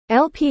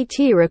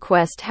LPT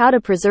request: how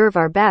to preserve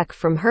our back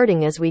from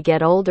hurting as we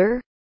get older.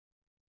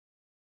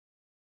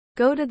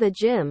 Go to the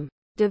gym.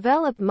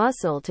 Develop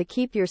muscle to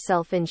keep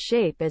yourself in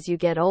shape as you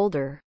get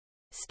older.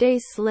 Stay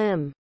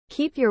slim.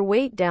 Keep your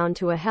weight down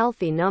to a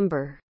healthy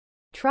number.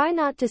 Try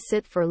not to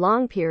sit for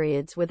long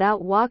periods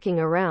without walking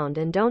around,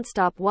 and don't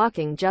stop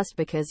walking just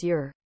because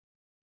you're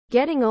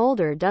getting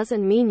older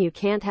doesn't mean you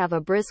can't have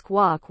a brisk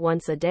walk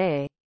once a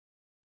day.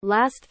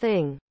 Last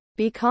thing,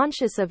 be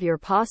conscious of your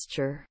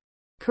posture.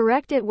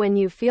 Correct it when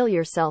you feel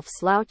yourself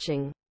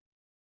slouching.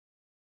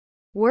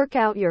 Work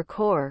out your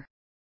core.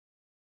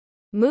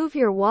 Move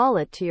your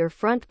wallet to your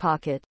front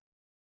pocket.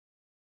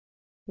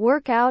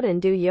 Work out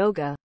and do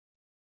yoga.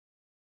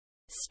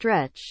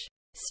 Stretch.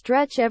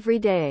 Stretch every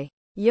day.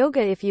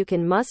 Yoga if you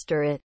can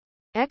muster it.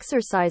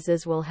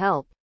 Exercises will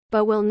help,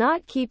 but will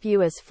not keep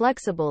you as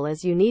flexible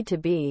as you need to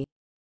be.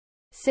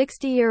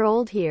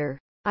 60-year-old here.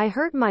 I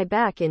hurt my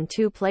back in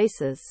 2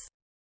 places,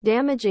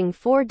 damaging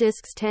 4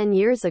 discs 10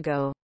 years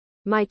ago.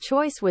 My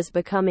choice was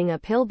becoming a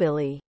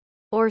pillbilly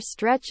or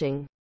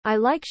stretching. I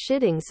like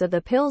shitting, so the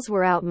pills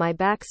were out. My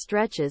back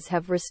stretches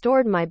have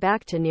restored my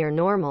back to near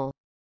normal.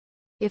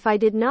 If I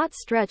did not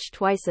stretch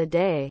twice a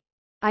day,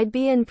 I'd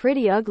be in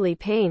pretty ugly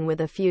pain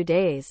with a few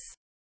days.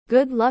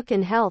 Good luck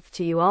and health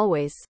to you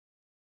always.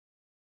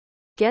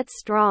 Get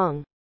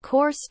strong.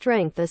 Core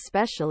strength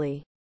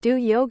especially. Do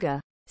yoga.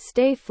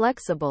 Stay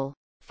flexible.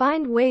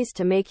 Find ways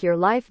to make your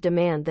life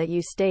demand that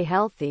you stay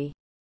healthy.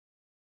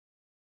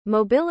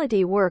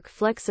 Mobility work,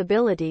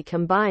 flexibility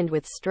combined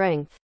with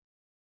strength.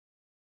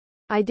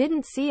 I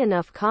didn't see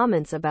enough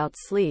comments about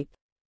sleep.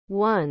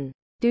 1.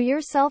 Do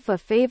yourself a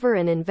favor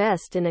and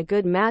invest in a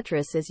good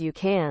mattress as you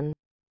can.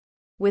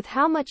 With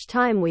how much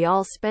time we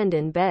all spend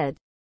in bed,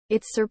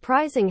 it's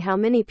surprising how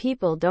many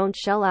people don't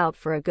shell out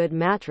for a good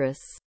mattress.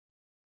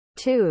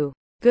 2.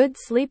 Good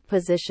sleep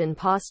position,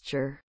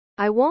 posture.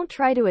 I won't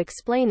try to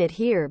explain it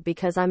here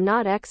because I'm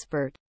not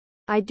expert.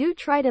 I do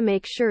try to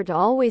make sure to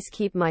always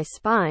keep my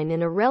spine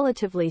in a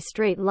relatively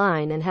straight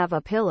line and have a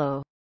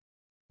pillow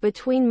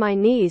between my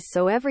knees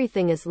so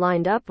everything is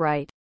lined up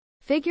right.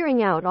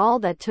 Figuring out all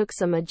that took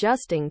some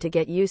adjusting to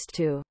get used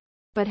to,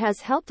 but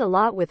has helped a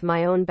lot with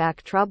my own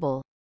back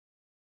trouble.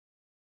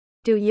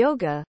 Do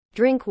yoga,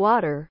 drink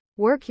water,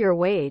 work your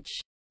wage.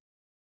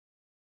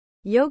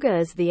 Yoga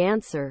is the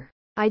answer.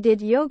 I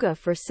did yoga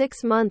for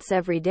 6 months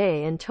every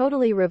day and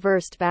totally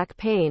reversed back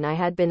pain I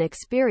had been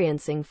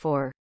experiencing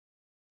for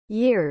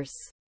years.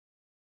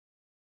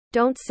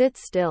 Don't sit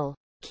still.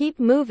 Keep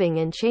moving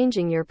and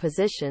changing your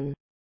position.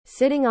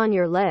 Sitting on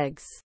your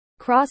legs.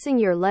 Crossing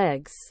your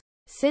legs.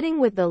 Sitting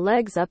with the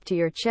legs up to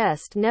your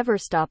chest. Never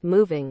stop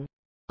moving.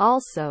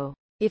 Also,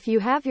 if you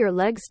have your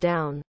legs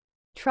down,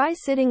 try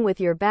sitting with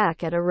your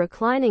back at a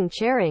reclining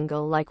chair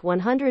angle like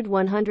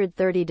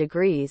 100-130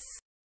 degrees.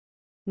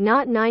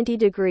 Not 90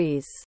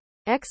 degrees.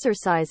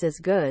 Exercise is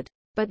good,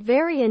 but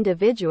very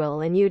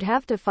individual, and you'd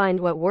have to find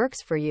what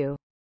works for you.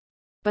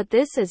 But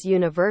this is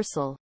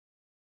universal.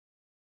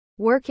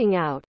 Working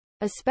out,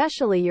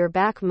 especially your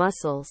back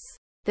muscles.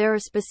 There are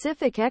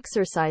specific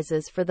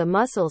exercises for the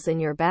muscles in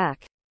your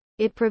back.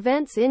 It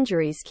prevents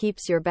injuries,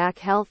 keeps your back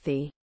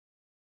healthy.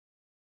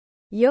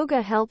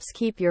 Yoga helps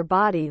keep your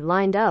body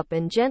lined up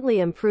and gently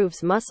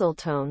improves muscle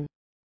tone.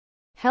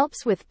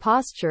 Helps with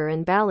posture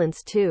and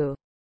balance too.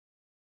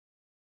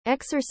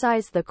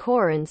 Exercise the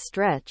core and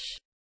stretch.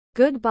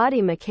 Good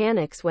body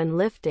mechanics when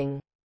lifting.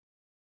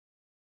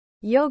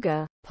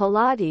 Yoga,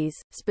 Pilates,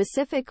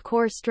 specific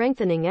core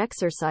strengthening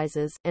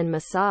exercises, and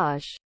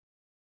massage.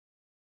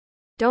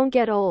 Don't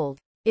get old.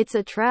 It's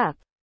a trap.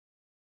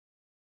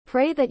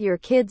 Pray that your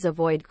kids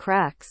avoid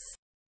cracks.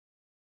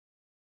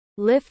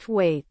 Lift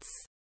weights.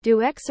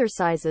 Do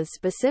exercises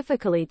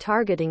specifically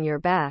targeting your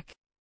back.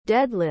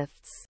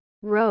 Deadlifts,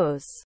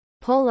 rows,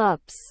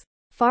 pull-ups,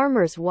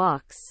 farmer's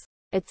walks,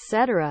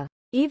 etc.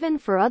 Even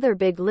for other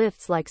big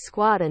lifts like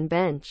squat and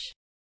bench.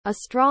 A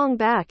strong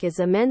back is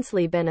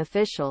immensely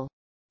beneficial.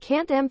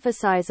 Can't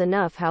emphasize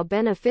enough how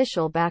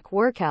beneficial back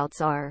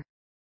workouts are.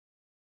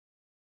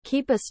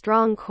 Keep a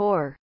strong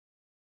core.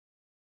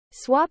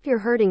 Swap your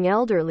hurting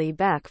elderly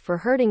back for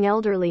hurting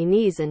elderly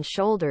knees and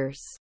shoulders.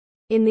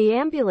 In the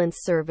ambulance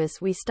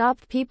service, we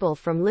stopped people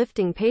from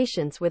lifting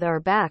patients with our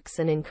backs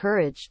and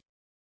encouraged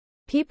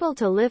people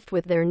to lift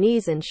with their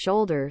knees and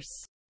shoulders.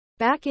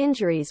 Back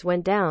injuries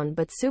went down,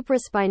 but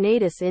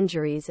supraspinatus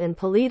injuries and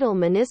palatal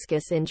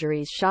meniscus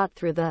injuries shot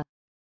through the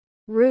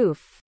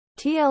roof.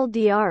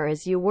 TLDR: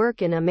 as you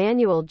work in a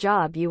manual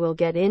job, you will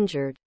get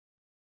injured.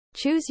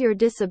 Choose your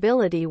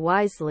disability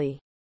wisely.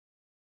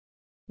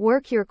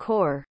 Work your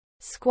core.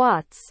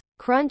 Squats,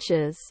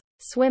 crunches,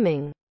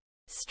 swimming.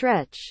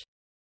 Stretch.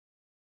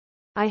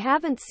 I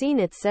haven't seen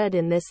it said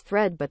in this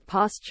thread, but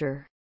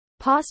posture.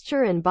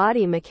 Posture and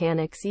body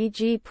mechanics,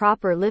 e.g.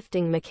 proper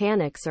lifting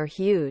mechanics, are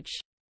huge.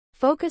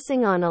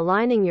 Focusing on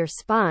aligning your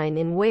spine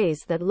in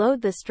ways that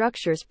load the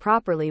structures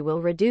properly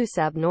will reduce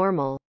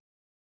abnormal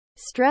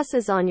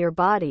stresses on your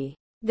body.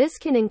 This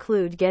can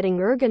include getting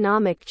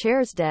ergonomic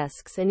chairs,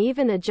 desks, and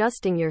even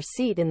adjusting your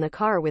seat in the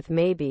car with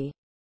maybe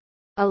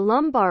A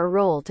lumbar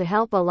roll to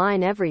help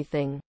align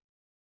everything.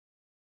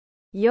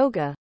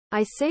 Yoga.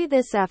 I say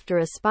this after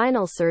a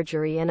spinal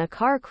surgery and a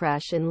car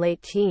crash in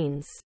late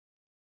teens.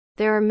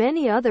 There are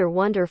many other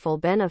wonderful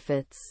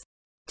benefits,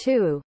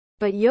 too.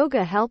 But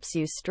yoga helps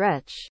you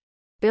stretch,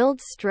 build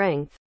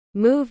strength,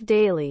 move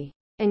daily,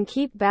 and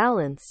keep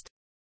balanced.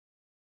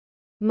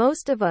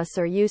 Most of us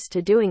are used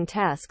to doing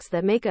tasks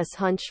that make us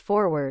hunch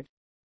forward.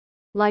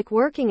 Like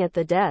working at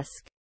the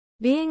desk,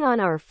 being on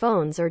our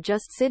phones, or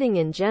just sitting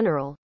in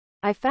general.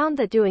 I found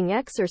that doing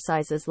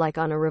exercises like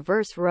on a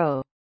reverse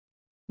row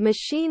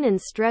machine and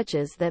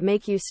stretches that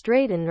make you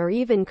straighten or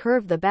even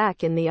curve the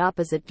back in the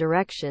opposite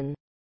direction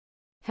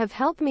have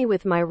helped me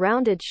with my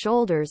rounded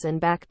shoulders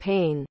and back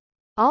pain.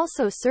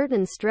 Also,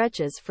 certain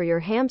stretches for your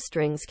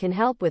hamstrings can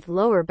help with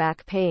lower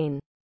back pain.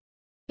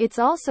 It's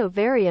also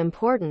very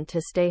important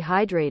to stay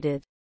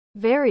hydrated.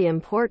 Very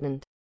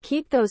important.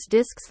 Keep those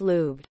discs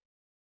lubed.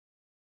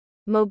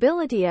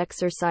 Mobility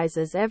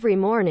exercises every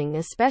morning,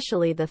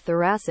 especially the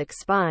thoracic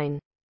spine.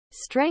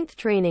 Strength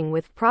training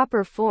with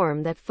proper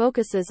form that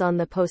focuses on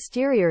the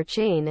posterior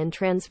chain and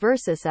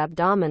transversus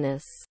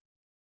abdominis.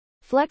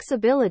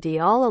 Flexibility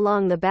all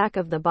along the back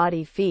of the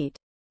body, feet,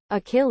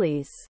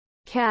 Achilles,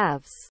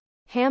 calves,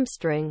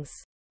 hamstrings,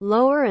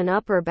 lower and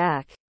upper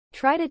back.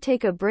 Try to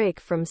take a break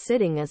from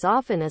sitting as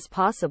often as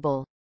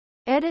possible.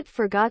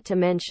 Forgot to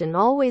mention,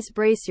 always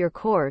brace your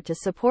core to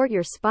support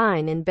your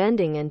spine in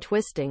bending and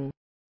twisting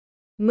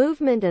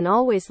movement, and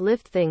always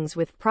lift things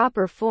with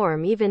proper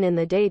form even in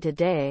the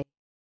day-to-day.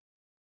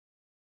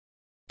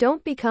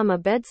 Don't become a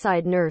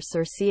bedside nurse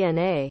or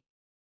CNA.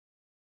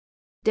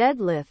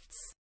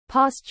 Deadlifts.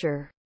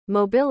 Posture.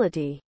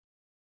 Mobility.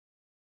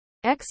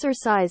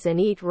 Exercise and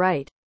eat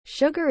right.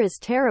 Sugar is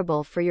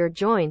terrible for your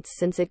joints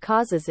since it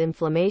causes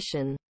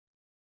inflammation.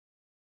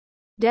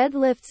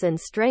 Deadlifts and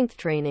strength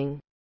training.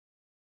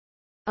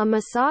 A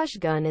massage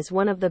gun is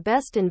one of the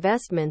best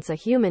investments a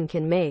human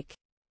can make.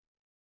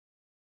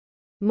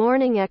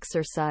 Morning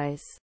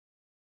exercise.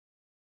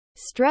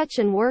 Stretch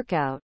and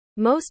workout.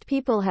 Most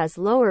people has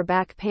lower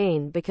back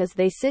pain because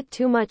they sit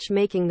too much,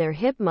 making their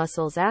hip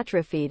muscles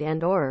atrophied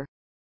and or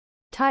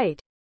tight.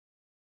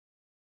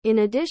 In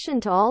addition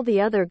to all the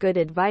other good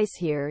advice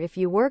here, if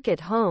you work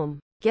at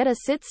home, get a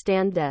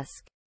sit-stand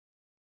desk.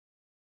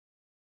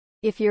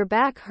 If your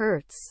back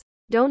hurts,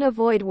 don't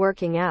avoid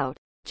working out.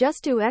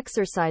 Just do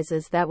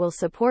exercises that will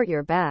support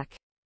your back.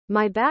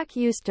 My back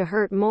used to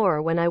hurt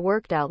more when I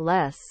worked out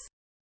less.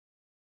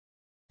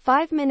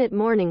 5-minute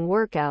morning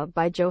workout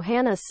by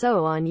Johanna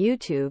So on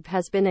YouTube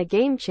has been a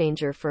game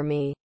changer for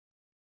me.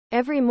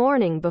 Every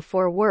morning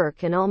before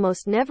work, and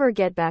almost never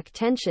get back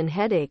tension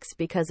headaches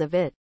because of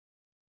it.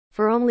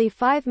 For only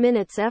 5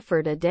 minutes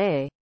effort a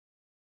day.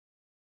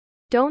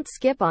 Don't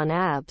skip on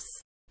abs.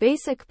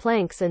 Basic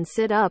planks and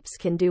sit-ups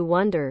can do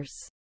wonders.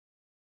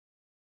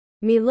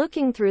 Me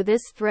looking through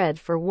this thread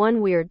for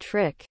one weird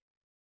trick.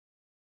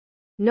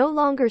 No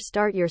longer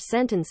start your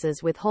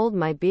sentences with "hold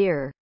my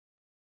beer."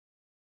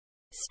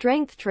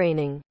 Strength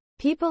training.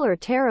 People are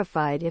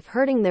terrified if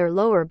hurting their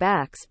lower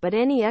backs, but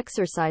any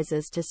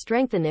exercises to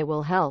strengthen it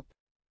will help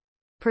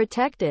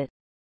protect it.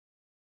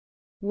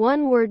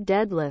 One word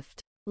deadlift.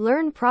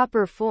 Learn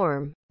proper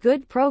form,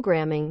 good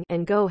programming,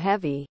 and go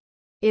heavy.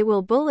 It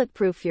will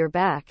bulletproof your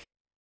back.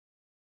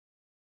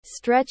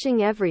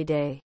 Stretching every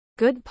day.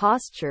 Good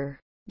posture.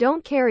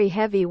 Don't carry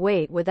heavy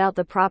weight without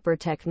the proper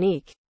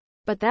technique.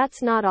 But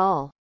that's not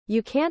all.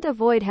 You can't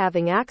avoid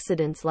having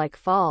accidents like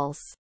falls.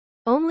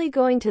 Only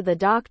going to the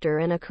doctor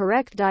and a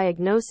correct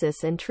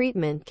diagnosis and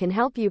treatment can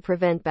help you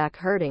prevent back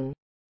hurting.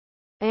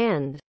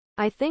 And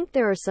I think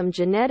there are some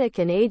genetic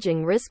and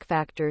aging risk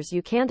factors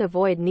you can't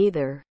avoid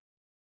neither.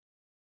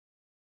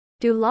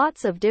 Do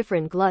lots of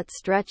different glut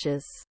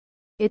stretches.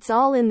 It's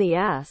all in the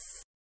ass.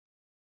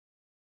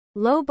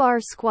 Low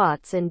bar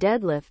squats and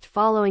deadlift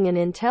following an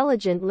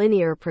intelligent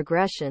linear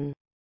progression.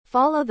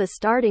 Follow the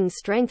starting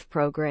strength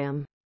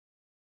program.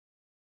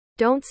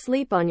 Don't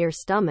sleep on your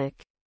stomach.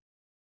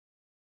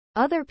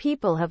 Other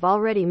people have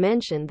already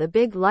mentioned the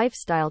big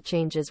lifestyle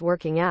changes: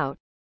 working out,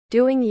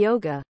 doing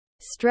yoga,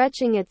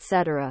 stretching,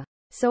 etc.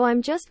 So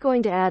I'm just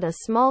going to add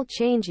a small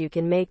change you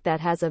can make that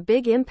has a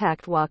big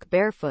impact: walk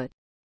barefoot.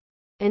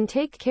 And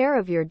take care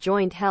of your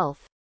joint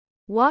health.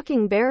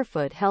 Walking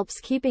barefoot helps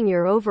keeping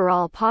your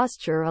overall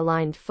posture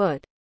aligned: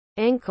 foot,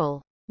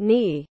 ankle,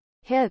 knee,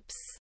 hips.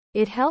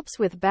 It helps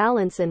with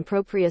balance and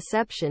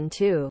proprioception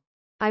too.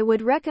 I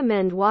would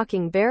recommend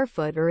walking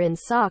barefoot or in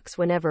socks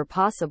whenever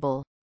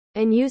possible.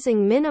 And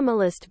using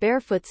minimalist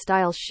barefoot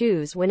style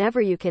shoes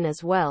whenever you can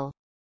as well.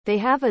 They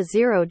have a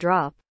zero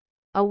drop,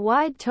 a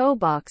wide toe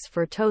box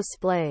for toe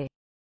splay.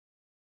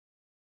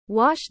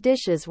 Wash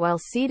dishes while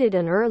seated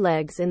and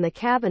legs in the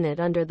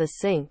cabinet under the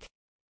sink.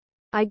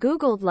 I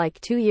googled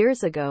like 2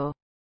 years ago,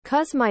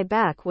 'cause my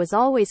back was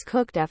always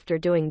cooked after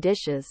doing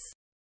dishes.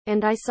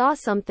 And I saw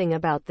something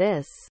about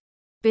this.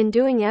 Been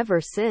doing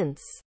ever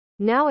since.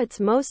 Now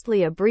it's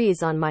mostly a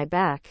breeze on my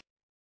back.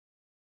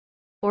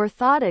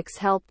 Orthotics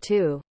help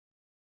too.